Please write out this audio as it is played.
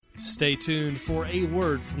Stay tuned for a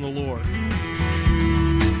word from the Lord.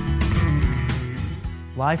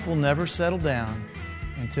 Life will never settle down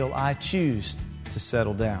until I choose to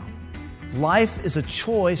settle down. Life is a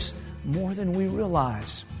choice more than we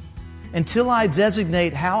realize. Until I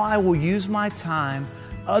designate how I will use my time,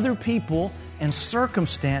 other people and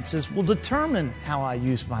circumstances will determine how I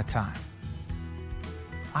use my time.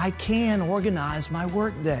 I can organize my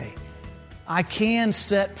workday. I can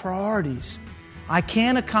set priorities. I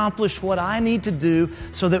can accomplish what I need to do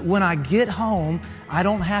so that when I get home, I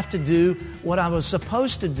don't have to do what I was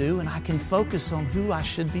supposed to do, and I can focus on who I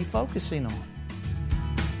should be focusing on.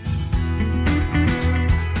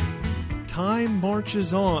 Time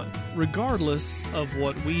marches on, regardless of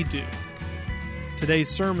what we do. Today's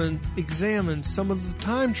sermon examines some of the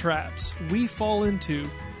time traps we fall into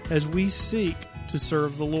as we seek to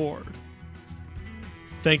serve the Lord.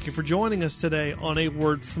 Thank you for joining us today on A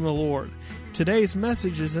Word from the Lord. Today's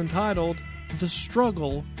message is entitled, The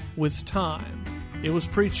Struggle with Time. It was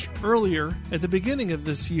preached earlier at the beginning of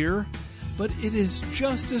this year, but it is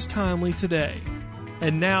just as timely today.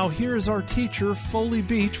 And now here is our teacher, Foley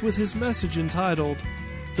Beach, with his message entitled,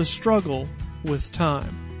 The Struggle with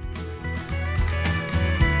Time.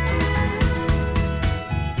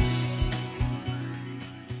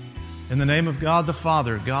 In the name of God the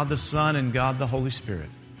Father, God the Son, and God the Holy Spirit.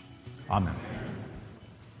 Amen.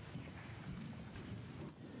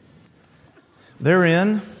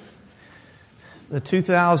 Therein, the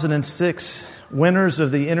 2006 winners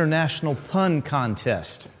of the International Pun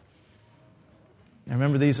Contest. Now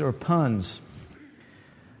remember, these are puns.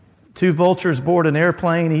 2 vultures board an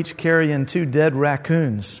airplane, each carrying 2 dead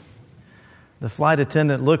raccoons. The flight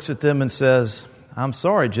attendant looks at them and says, "I'm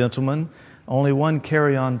sorry, gentlemen, only 1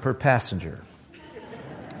 carry-on per passenger."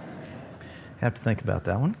 Have to think about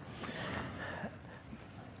that one.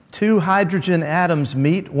 2 hydrogen atoms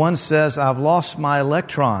meet. One says, "I've lost my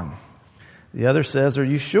electron." The other says, "Are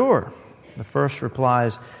you sure?" The first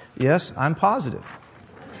replies, "Yes, I'm positive."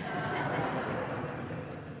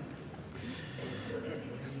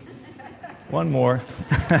 One more.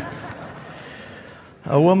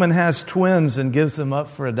 A woman has twins and gives them up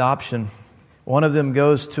for adoption. One of them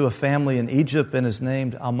goes to a family in Egypt and is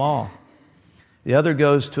named Amal. The other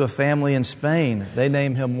goes to a family in Spain. They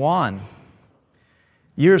name him Juan.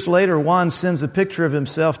 Years later, Juan sends a picture of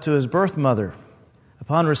himself to his birth mother.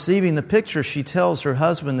 Upon receiving the picture, she tells her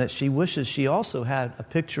husband that she wishes she also had a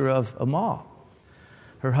picture of Amal.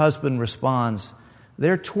 Her husband responds,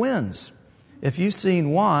 "They're twins. If you've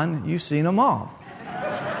seen Juan, you've seen Amal."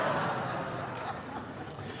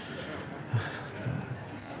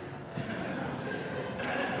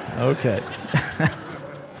 Okay.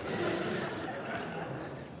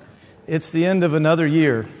 It's the end of another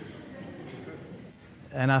year,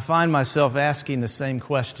 and I find myself asking the same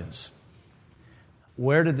questions.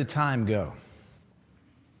 Where did the time go?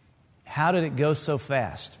 How did it go so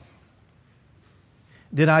fast?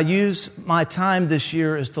 Did I use my time this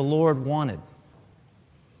year as the Lord wanted?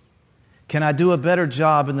 Can I do a better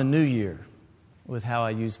job in the new year with how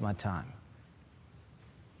I use my time?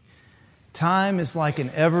 Time is like an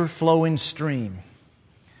ever-flowing stream.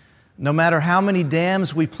 No matter how many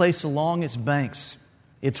dams we place along its banks,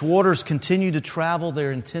 its waters continue to travel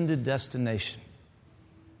their intended destination.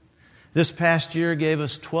 This past year gave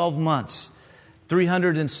us 12 months,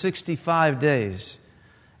 365 days,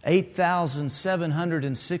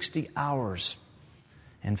 8,760 hours,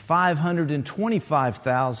 and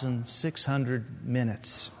 525,600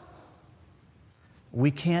 minutes.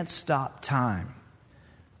 We can't stop time.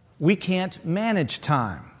 We can't manage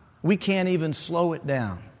time. We can't even slow it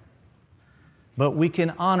down. But we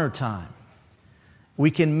can honor time.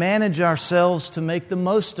 We can manage ourselves to make the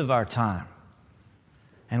most of our time.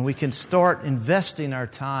 And we can start investing our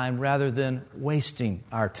time rather than wasting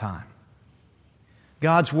our time.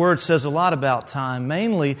 God's Word says a lot about time,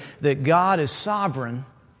 mainly that God is sovereign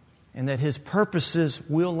and that His purposes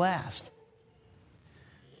will last.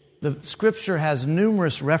 The Scripture has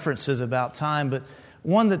numerous references about time, but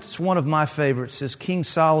one that's one of my favorites is King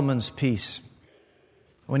Solomon's piece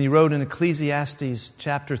when he wrote in Ecclesiastes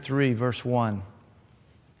chapter 3, verse 1,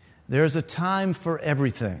 "There is a time for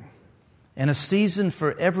everything, and a season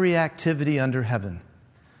for every activity under heaven,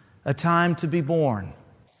 a time to be born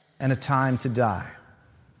and a time to die,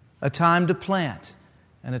 a time to plant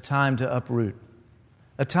and a time to uproot,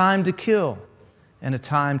 a time to kill and a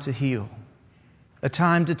time to heal, a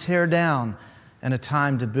time to tear down and a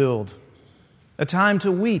time to build, a time to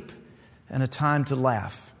weep and a time to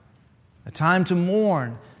laugh, a time to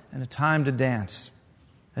mourn and a time to dance,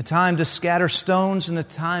 a time to scatter stones and a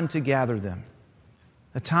time to gather them,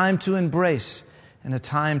 a time to embrace and a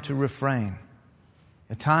time to refrain,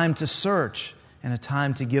 a time to search and a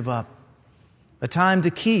time to give up, a time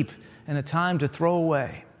to keep and a time to throw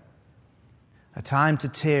away, a time to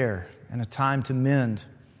tear and a time to mend,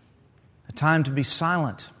 a time to be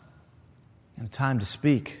silent and a time to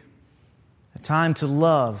speak, a time to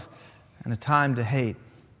love and a time to hate,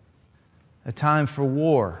 a time for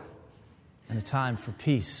war and a time for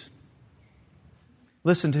peace.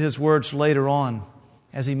 Listen to his words later on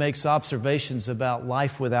as he makes observations about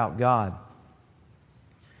life without God.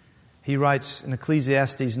 He writes in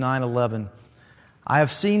Ecclesiastes 9:11, "I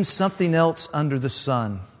have seen something else under the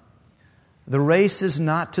sun. The race is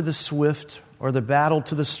not to the swift or the battle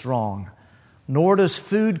to the strong, nor does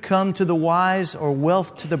food come to the wise or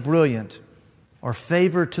wealth to the brilliant or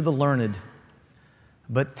favor to the learned.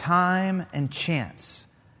 But time and chance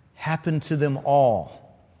happen to them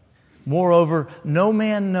all. Moreover, no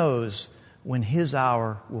man knows when his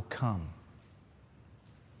hour will come."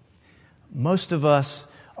 Most of us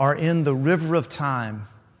are in the river of time,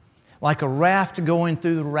 like a raft going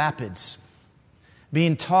through the rapids,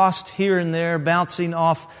 being tossed here and there, bouncing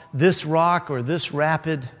off this rock or this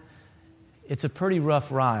rapid. It's a pretty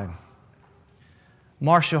rough ride.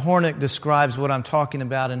 Marcia Hornick describes what I'm talking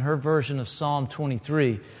about in her version of Psalm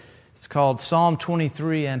 23. It's called Psalm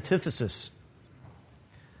 23 Antithesis.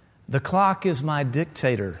 "The clock is my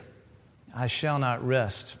dictator. I shall not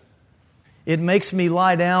rest. It makes me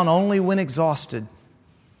lie down only when exhausted.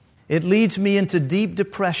 It leads me into deep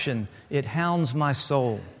depression. It hounds my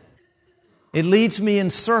soul. It leads me in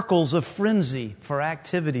circles of frenzy for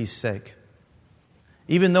activity's sake.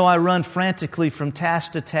 Even though I run frantically from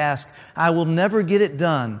task to task, I will never get it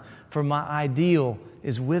done, for my ideal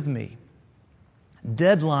is with me.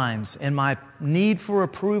 Deadlines and my need for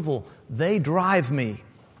approval, they drive me.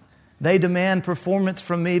 They demand performance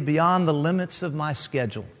from me beyond the limits of my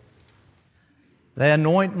schedule. They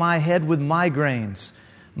anoint my head with migraines.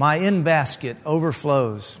 My in-basket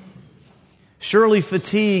overflows. Surely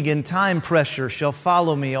fatigue and time pressure shall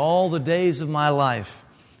follow me all the days of my life,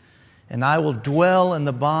 and I will dwell in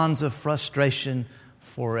the bonds of frustration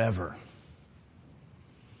forever."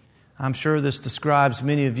 I'm sure this describes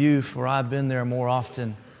many of you, for I've been there more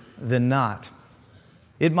often than not.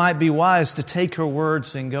 It might be wise to take her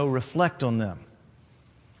words and go reflect on them.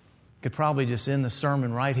 Could probably just end the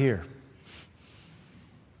sermon right here.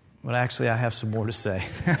 But actually, I have some more to say.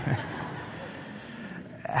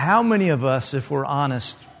 How many of us, if we're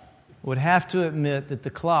honest, would have to admit that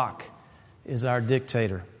the clock is our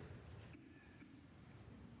dictator?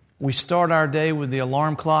 We start our day with the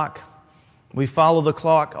alarm clock. We follow the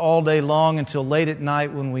clock all day long until late at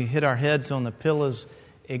night when we hit our heads on the pillows,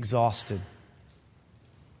 exhausted.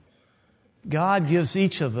 God gives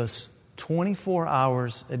each of us 24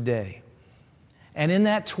 hours a day. And in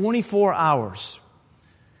that 24 hours,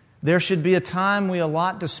 there should be a time we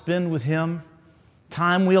allot to spend with Him,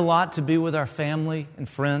 time we allot to be with our family and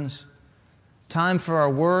friends, time for our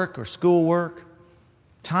work or schoolwork,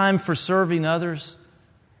 time for serving others,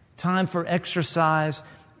 time for exercise,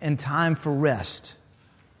 and time for rest.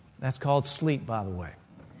 That's called sleep, by the way.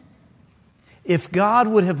 If God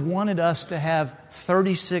would have wanted us to have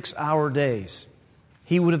 36-hour days,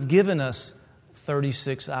 He would have given us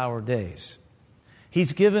 36-hour days.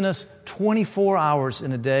 He's given us 24 hours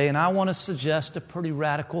in a day, and I want to suggest a pretty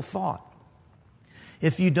radical thought.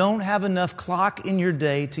 If you don't have enough clock in your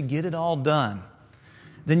day to get it all done,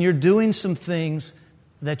 then you're doing some things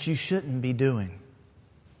that you shouldn't be doing.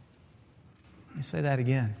 Let me say that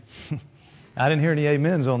again. I didn't hear any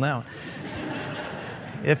amens on that one.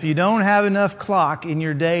 If you don't have enough clock in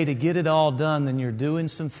your day to get it all done, then you're doing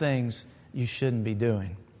some things you shouldn't be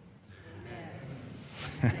doing.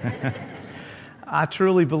 I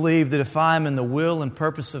truly believe that if I'm in the will and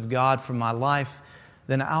purpose of God for my life,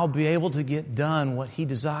 then I'll be able to get done what He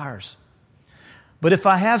desires. But if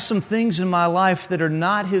I have some things in my life that are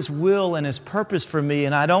not His will and His purpose for me,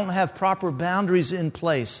 and I don't have proper boundaries in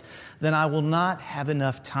place, then I will not have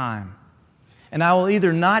enough time. And I will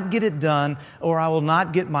either not get it done, or I will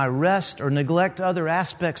not get my rest, or neglect other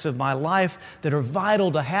aspects of my life that are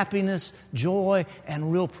vital to happiness, joy,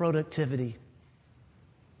 and real productivity.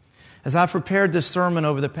 As I've prepared this sermon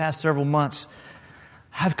over the past several months,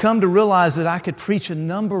 I've come to realize that I could preach a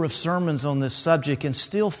number of sermons on this subject and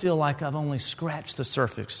still feel like I've only scratched the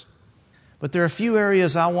surface. But there are a few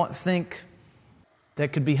areas I think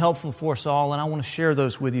that could be helpful for us all, and I want to share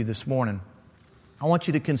those with you this morning. I want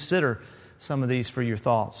you to consider some of these for your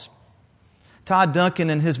thoughts. Todd Duncan,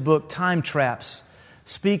 in his book Time Traps,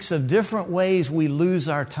 speaks of different ways we lose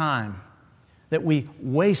our time, that we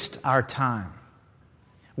waste our time.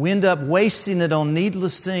 We end up wasting it on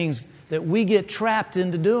needless things that we get trapped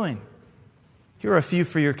into doing. Here are a few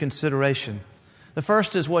for your consideration. The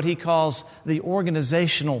first is what he calls the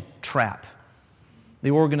organizational trap.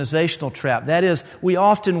 The organizational trap. That is, we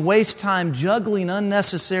often waste time juggling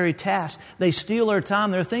unnecessary tasks. They steal our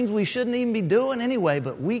time. There are things we shouldn't even be doing anyway,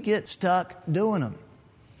 but we get stuck doing them.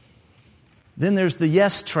 Then there's the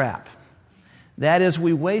yes trap. That is,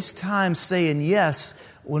 we waste time saying yes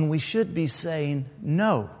when we should be saying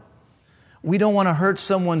no. We don't want to hurt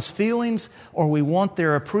someone's feelings or we want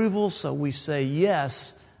their approval, so we say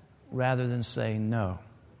yes rather than saying no.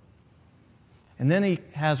 And then he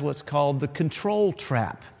has what's called the control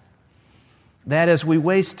trap. That is, we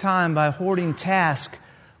waste time by hoarding tasks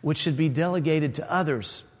which should be delegated to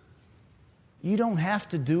others. You don't have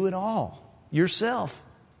to do it all yourself.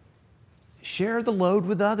 Share the load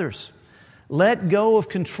with others. Let go of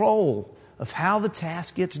control of how the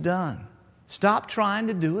task gets done. Stop trying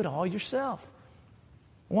to do it all yourself.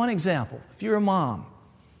 One example, if you're a mom,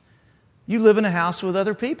 you live in a house with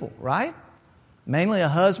other people, right? Mainly a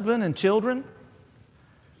husband and children.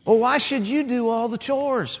 Well, why should you do all the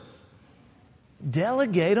chores?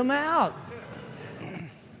 Delegate them out.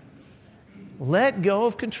 Let go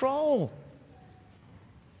of control.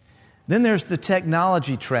 Then there's the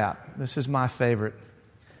technology trap. This is my favorite.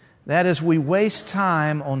 That is, we waste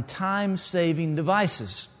time on time-saving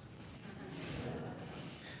devices.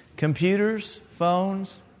 Computers,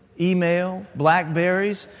 phones, email,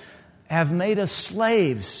 BlackBerries have made us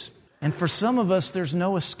slaves. And for some of us, there's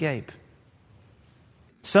no escape.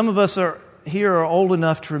 Some of us here are old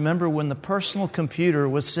enough to remember when the personal computer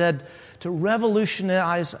was said to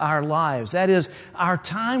revolutionize our lives. That is, our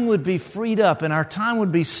time would be freed up, and our time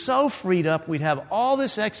would be so freed up we'd have all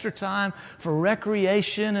this extra time for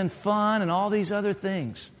recreation and fun and all these other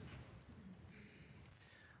things.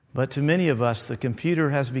 But to many of us, the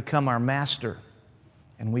computer has become our master,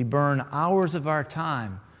 and we burn hours of our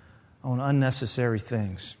time on unnecessary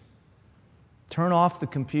things. Turn off the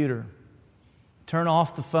computer. Turn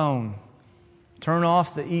off the phone. Turn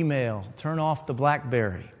off the email. Turn off the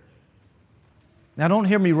BlackBerry. Now, don't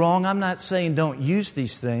hear me wrong. I'm not saying don't use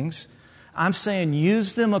these things. I'm saying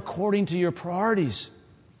use them according to your priorities.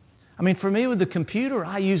 I mean, for me with the computer,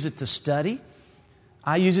 I use it to study.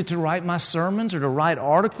 I use it to write my sermons or to write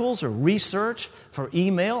articles or research. For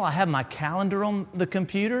email, I have my calendar on the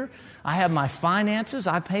computer. I have my finances.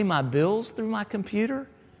 I pay my bills through my computer.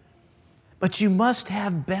 But you must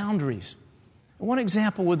have boundaries. One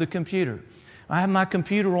example with the computer. I have my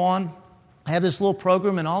computer on. I have this little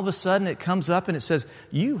program, and all of a sudden it comes up and it says,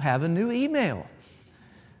 you have a new email.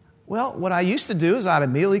 Well, what I used to do is I'd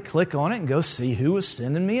immediately click on it and go see who was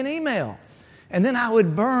sending me an email. And then I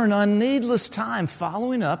would burn needless time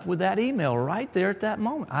following up with that email right there at that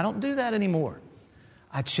moment. I don't do that anymore.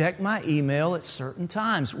 I check my email at certain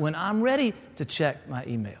times when I'm ready to check my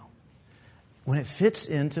email, when it fits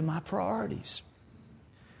into my priorities.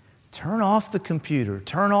 Turn off the computer,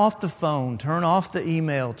 turn off the phone, turn off the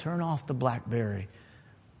email, turn off the BlackBerry,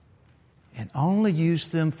 and only use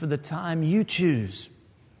them for the time you choose,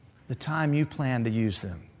 the time you plan to use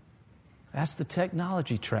them. That's the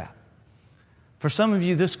technology trap. For some of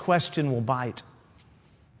you, this question will bite.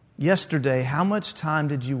 Yesterday, how much time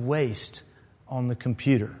did you waste on the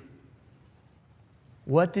computer?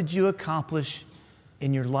 What did you accomplish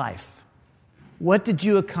in your life? What did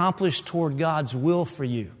you accomplish toward God's will for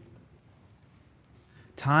you?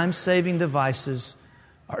 Time-saving devices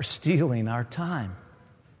are stealing our time.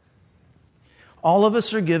 All of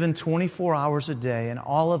us are given 24 hours a day, and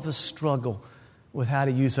all of us struggle with how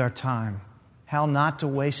to use our time, how not to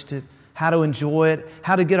waste it, how to enjoy it,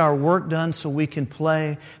 how to get our work done so we can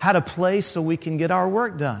play, how to play so we can get our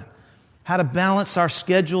work done, how to balance our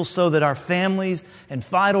schedules so that our families and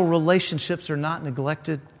vital relationships are not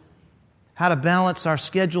neglected, how to balance our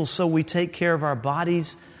schedules so we take care of our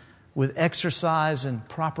bodies with exercise and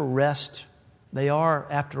proper rest. They are,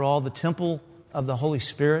 after all, the temple of the Holy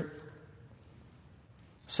Spirit.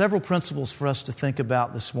 Several principles for us to think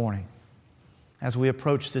about this morning as we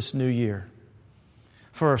approach this new year.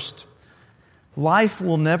 First, life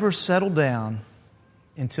will never settle down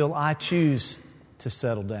until I choose to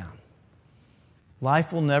settle down.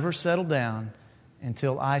 Life will never settle down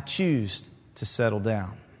until I choose to settle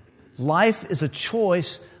down. Life is a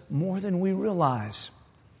choice more than we realize.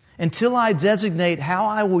 Until I designate how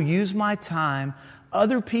I will use my time,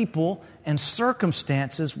 other people and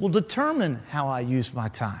circumstances will determine how I use my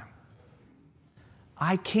time.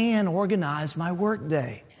 I can organize my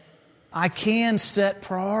workday. I can set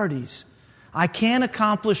priorities. I can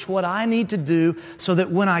accomplish what I need to do so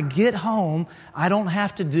that when I get home, I don't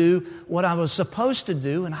have to do what I was supposed to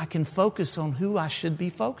do, and I can focus on who I should be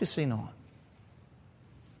focusing on.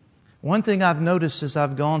 One thing I've noticed as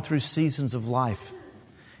I've gone through seasons of life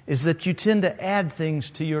is that you tend to add things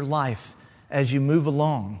to your life as you move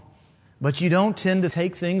along, but you don't tend to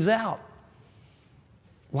take things out.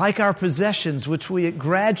 Like our possessions, which we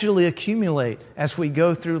gradually accumulate as we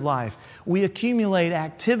go through life. We accumulate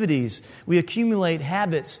activities, we accumulate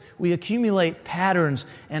habits, we accumulate patterns,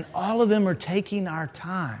 and all of them are taking our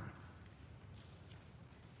time.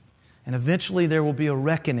 And eventually there will be a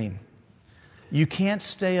reckoning. You can't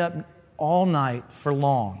stay up all night for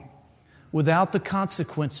long without the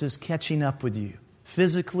consequences catching up with you,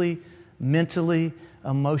 physically, mentally,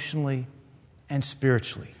 emotionally, and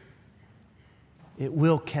spiritually. It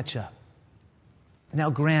will catch up.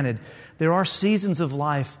 Now, granted, there are seasons of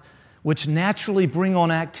life which naturally bring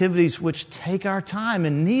on activities which take our time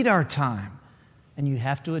and need our time, and you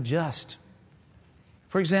have to adjust.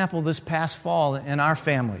 For example, this past fall in our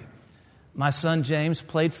family, my son James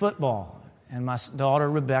played football, and my daughter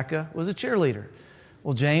Rebecca was a cheerleader.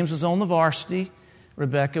 Well, James was on the varsity,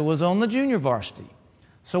 Rebecca was on the junior varsity.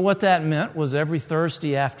 So what that meant was every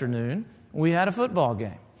Thursday afternoon, we had a football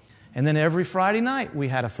game. And then every Friday night, we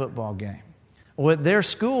had a football game. Well, at their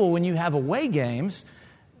school, when you have away games,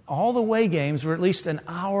 all the away games were at least an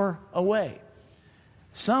hour away.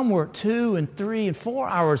 Some were 2 and 3 and 4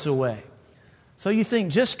 hours away. So you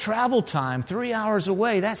think just travel time, 3 hours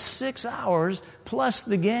away, that's 6 hours plus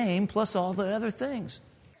the game, plus all the other things.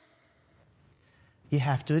 You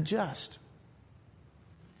have to adjust.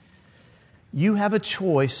 You have a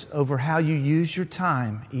choice over how you use your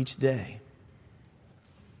time each day.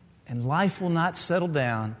 And life will not settle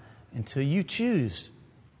down until you choose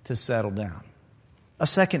to settle down. A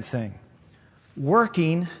second thing,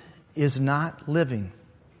 working is not living.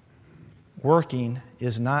 Working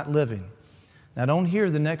is not living. Now don't hear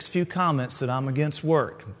the next few comments that I'm against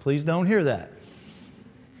work. Please don't hear that.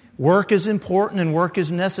 Work is important and work is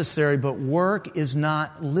necessary, but work is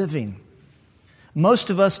not living. Most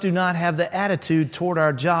of us do not have the attitude toward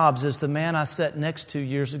our jobs as the man I sat next to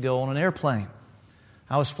years ago on an airplane.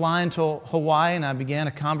 I was flying to Hawaii and I began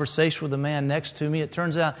a conversation with the man next to me. It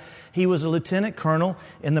turns out he was a lieutenant colonel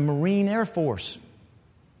in the Marine Air Force.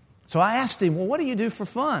 So I asked him, well, what do you do for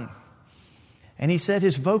fun? And he said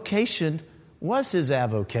his vocation was his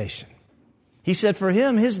avocation. He said for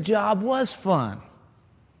him, his job was fun.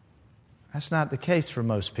 That's not the case for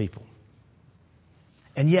most people.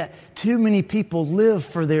 And yet, too many people live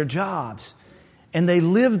for their jobs. And they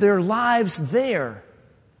live their lives there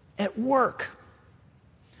at work.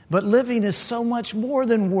 But living is so much more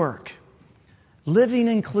than work. Living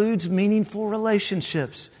includes meaningful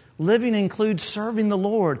relationships. Living includes serving the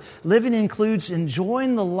Lord. Living includes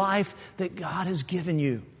enjoying the life that God has given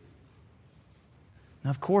you. Now,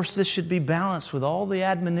 of course, this should be balanced with all the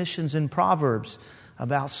admonitions in Proverbs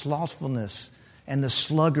about slothfulness and the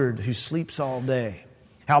sluggard who sleeps all day.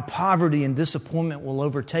 How poverty and disappointment will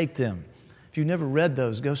overtake them. If you've never read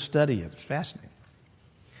those, go study it. It's fascinating.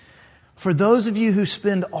 For those of you who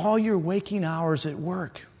spend all your waking hours at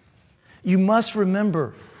work, you must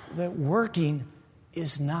remember that working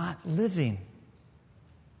is not living.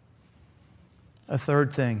 A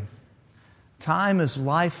third thing, time is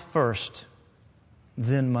life first,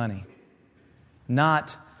 then money.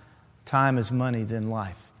 Not time is money, then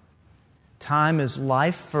life. Time is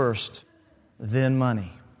life first, then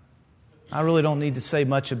money. I really don't need to say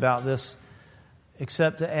much about this,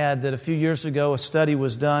 except to add that a few years ago a study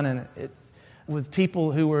was done with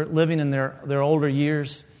people who were living in their older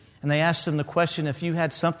years, and they asked them the question, if you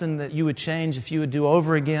had something that you would change, if you would do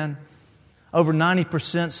over again, over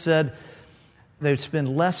 90% said they would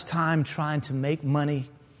spend less time trying to make money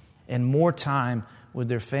and more time with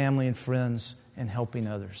their family and friends and helping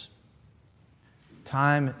others.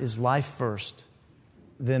 Time is life first,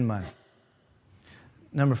 then money.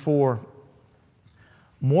 Number 4,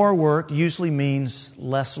 more work usually means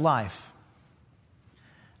less life.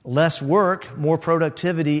 Less work, more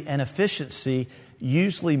productivity and efficiency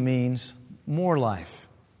usually means more life.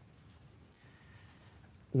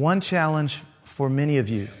 One challenge for many of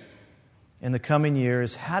you in the coming year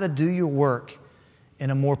is how to do your work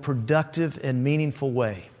in a more productive and meaningful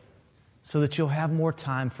way so that you'll have more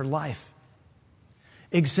time for life.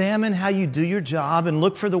 Examine how you do your job and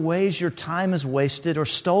look for the ways your time is wasted or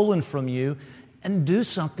stolen from you and do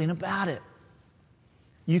something about it.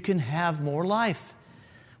 You can have more life,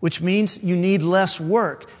 which means you need less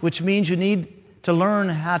work, which means you need to learn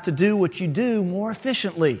how to do what you do more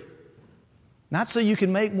efficiently. Not so you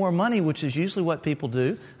can make more money, which is usually what people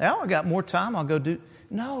do. Oh, I got more time, I'll go do.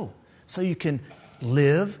 No, so you can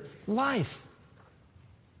live life.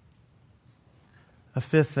 A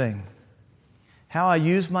fifth thing, how I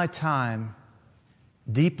use my time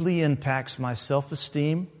deeply impacts my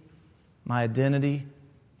self-esteem, my identity,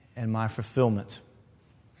 and my fulfillment.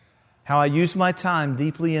 How I use my time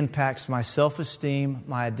deeply impacts my self-esteem,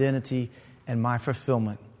 my identity, and my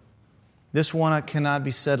fulfillment. This one cannot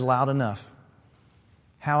be said loud enough.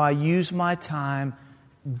 How I use my time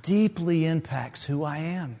deeply impacts who I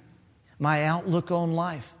am, my outlook on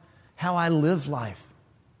life, how I live life.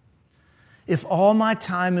 If all my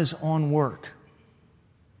time is on work,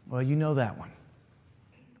 well, you know that one.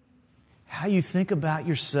 How you think about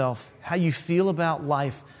yourself, how you feel about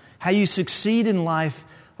life, how you succeed in life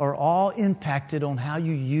are all impacted on how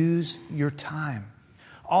you use your time.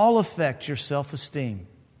 All affect your self-esteem,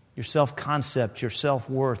 your self-concept, your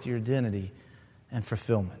self-worth, your identity, and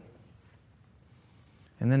fulfillment.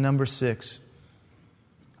 And then number 6,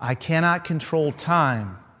 I cannot control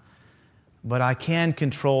time, but I can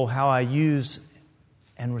control how I use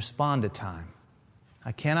and respond to time.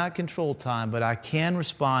 I cannot control time, but I can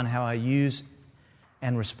respond how I use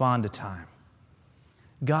and respond to time.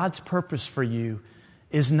 God's purpose for you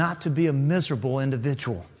is not to be a miserable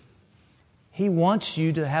individual. He wants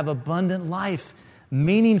you to have abundant life,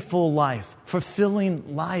 meaningful life,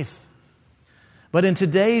 fulfilling life. But in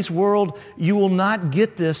today's world, you will not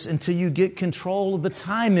get this until you get control of the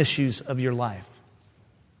time issues of your life.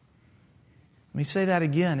 Let me say that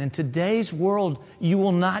again. In today's world, you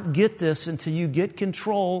will not get this until you get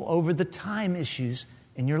control over the time issues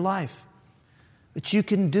in your life. But you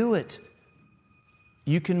can do it.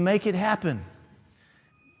 You can make it happen.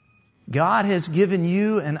 God has given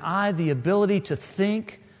you and I the ability to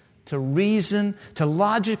think, to reason, to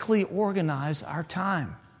logically organize our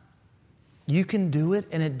time. You can do it,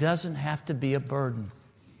 and it doesn't have to be a burden.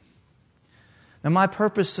 Now, my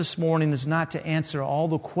purpose this morning is not to answer all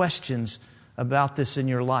the questions about this in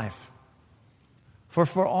your life.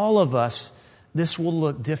 For all of us, this will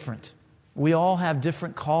look different. We all have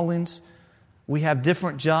different callings. We have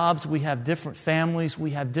different jobs. We have different families.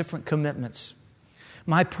 We have different commitments.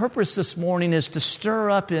 My purpose this morning is to stir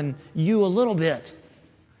up in you a little bit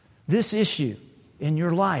this issue in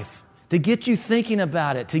your life, to get you thinking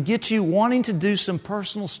about it, to get you wanting to do some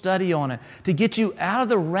personal study on it, to get you out of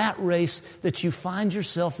the rat race that you find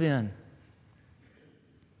yourself in.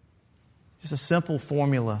 Just a simple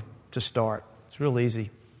formula to start. It's real easy.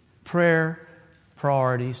 Prayer,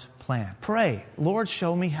 priorities, plan. Pray. Lord,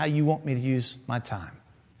 show me how you want me to use my time.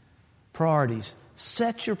 Priorities.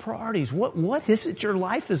 Set your priorities. What is it your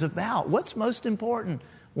life is about? What's most important?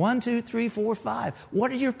 1, 2, 3, 4, 5.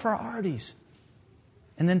 What are your priorities?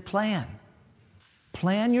 And then plan.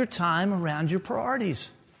 Plan your time around your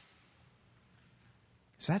priorities.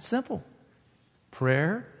 It's that simple.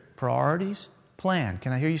 Prayer, priorities, plan.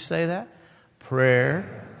 Can I hear you say that?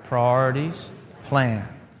 Prayer, priorities, plan.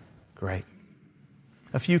 Great.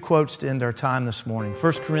 A few quotes to end our time this morning.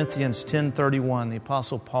 1 Corinthians 10:31, the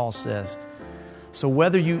Apostle Paul says, "So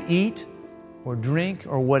whether you eat or drink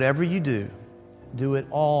or whatever you do it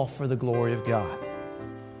all for the glory of God."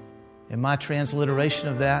 In my transliteration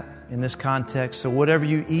of that, in this context, so whatever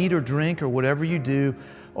you eat or drink or whatever you do,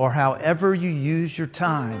 or however you use your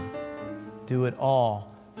time, do it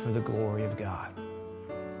all for the glory of God.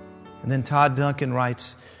 And then Todd Duncan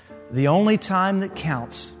writes, "The only time that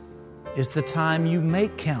counts is the time you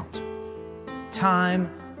make count. Time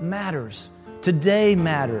matters. Today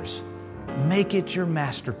matters. Make it your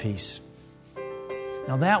masterpiece."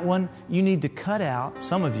 Now that one you need to cut out,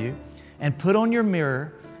 some of you, and put on your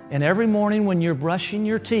mirror, and every morning when you're brushing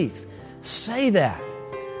your teeth, say that.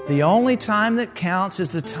 The only time that counts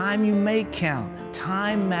is the time you make count.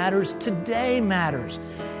 Time matters. Today matters.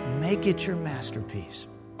 Make it your masterpiece.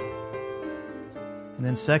 And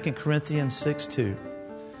then 2 Corinthians 6:2,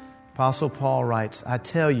 Apostle Paul writes, "I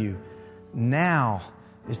tell you, now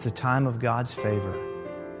is the time of God's favor.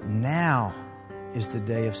 Now is the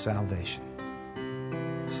day of salvation."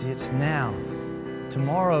 See, it's now.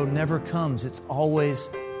 Tomorrow never comes. It's always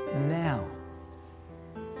now.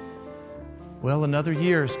 Well, another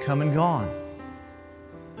year has come and gone.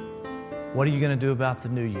 What are you going to do about the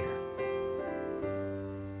new year?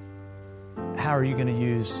 How are you going to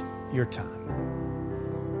use your time?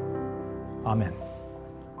 Amen.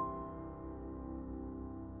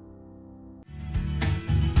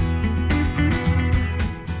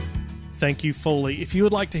 Thank you, Foley. If you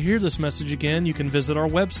would like to hear this message again, you can visit our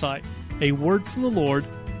website,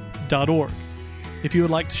 awordfromthelord.org. If you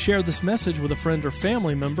would like to share this message with a friend or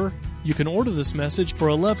family member, You can order this message for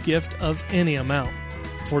a love gift of any amount.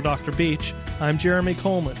 For Dr. Beach, I'm Jeremy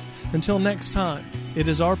Coleman. Until next time, it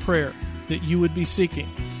is our prayer that you would be seeking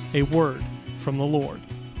a word from the Lord.